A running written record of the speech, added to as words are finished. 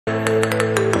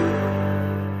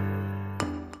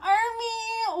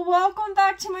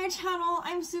back to my channel.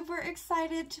 I'm super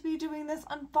excited to be doing this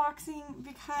unboxing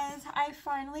because I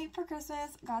finally, for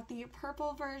Christmas, got the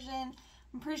purple version.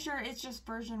 I'm pretty sure it's just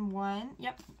version 1.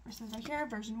 Yep, it says right here,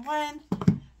 version 1.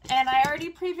 And I already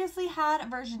previously had a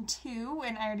version 2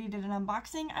 and I already did an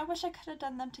unboxing. I wish I could have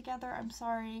done them together, I'm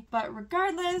sorry. But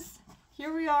regardless,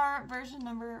 here we are, version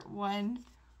number 1.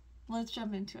 Let's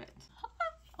jump into it.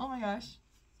 Oh my gosh.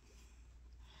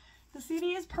 The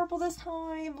CD is purple this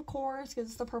time, of course, because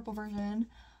it's the purple version.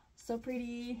 So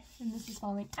pretty. And this is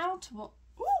falling out. Well,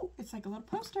 ooh, it's like a little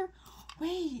poster.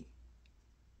 Wait,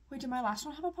 did my last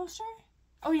one have a poster?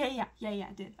 Oh, yeah,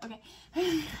 it did. Okay.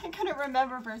 I couldn't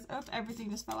remember first. Oh, everything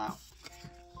just fell out.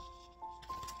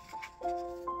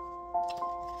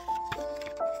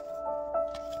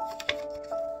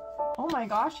 Oh my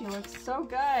gosh, he looks so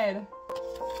good.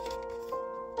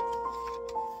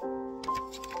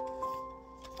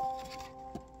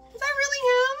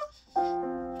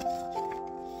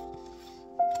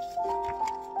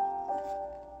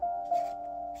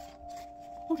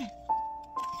 Okay.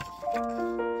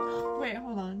 Wait,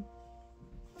 hold on.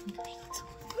 Look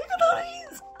at all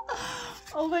these!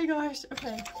 Oh my gosh.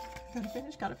 Okay.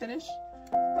 Gotta finish.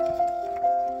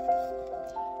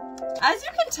 As you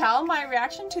can tell, my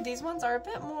reaction to these ones are a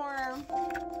bit more...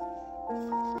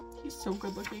 He's so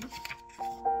good looking.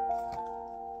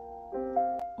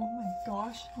 Oh my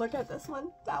gosh. Look at this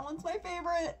one. That one's my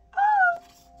favorite.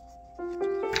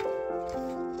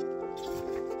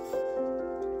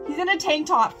 He's in a tank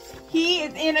top. He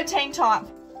is in a tank top.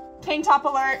 Tank top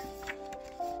alert.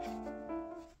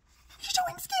 He's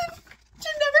showing skin.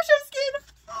 Jin never shows skin.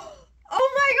 Oh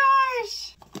my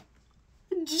gosh.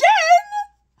 Jin!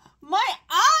 My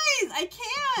eyes! I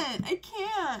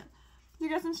can't. You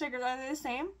got some stickers. Are they the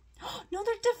same? No,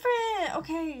 they're different.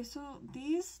 Okay, so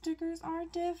these stickers are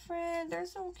different. They're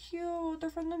so cute. They're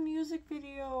from the music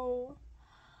video.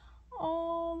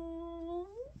 Oh,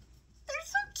 they're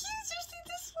so cute.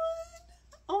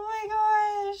 Oh my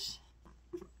gosh.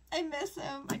 I miss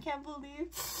him. I can't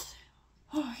believe.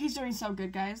 Oh, he's doing so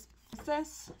good, guys. What's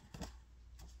this?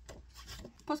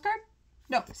 Postcard?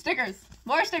 No, stickers.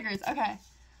 More stickers. Okay.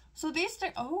 So these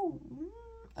stickers. Oh,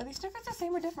 are these stickers the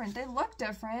same or different? They look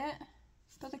different,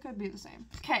 but they could be the same.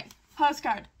 Okay.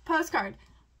 Postcard.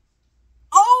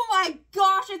 Oh my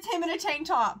gosh, it's him in a tank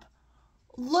top.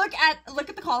 Look at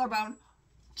the collarbone.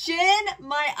 Jin,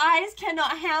 my eyes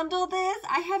cannot handle this.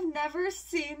 I have never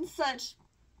seen such...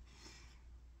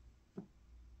 Look at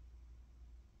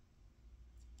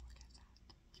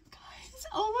that. You guys.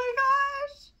 Oh my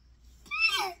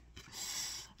gosh.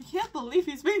 I can't believe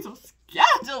he's being so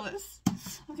scandalous.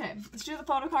 Okay, let's do the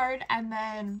photo card and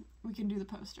then we can do the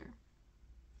poster.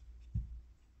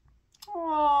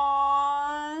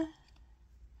 Aww.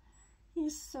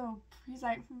 He's so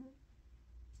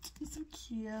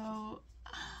cute.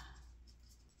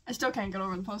 I still can't get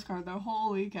over the postcard though.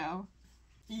 Holy cow.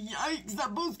 Yikes,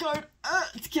 that postcard.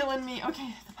 It's killing me.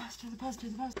 Okay, the poster.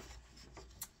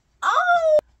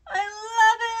 Oh, I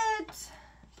love it.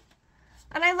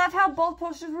 And I love how both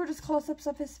posters were just close-ups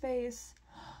of his face.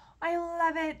 I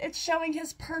love it. It's showing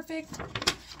his perfect,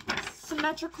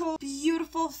 symmetrical,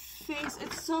 beautiful face.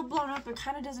 It's so blown up. It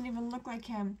kind of doesn't even look like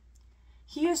him.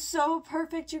 He is so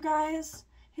perfect, you guys.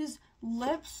 His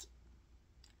lips,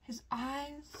 his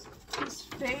eyes, his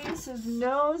face, his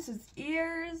nose, his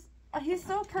ears. Oh, he's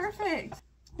so perfect.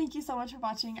 Thank you so much for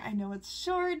watching. I know it's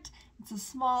short. It's a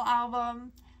small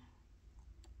album.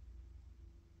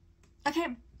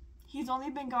 Okay, he's only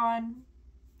been gone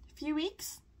a few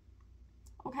weeks.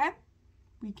 Okay,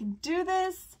 we can do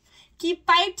this. Keep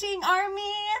fighting,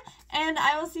 army. And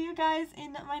I will see you guys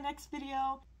in my next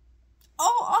video.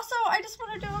 Oh, also, I just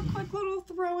want to do a quick little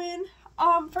throw-in.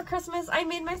 For Christmas, I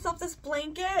made myself this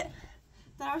blanket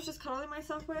that I was just cuddling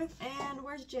myself with. And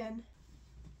where's Jin?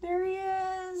 There he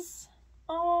is.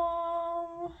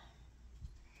 Oh.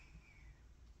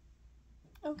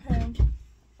 Okay.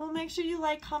 Well, make sure you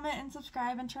like, comment, and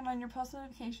subscribe, and turn on your post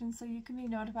notifications so you can be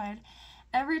notified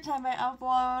every time I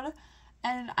upload.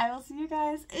 And I will see you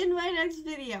guys in my next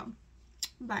video.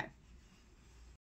 Bye.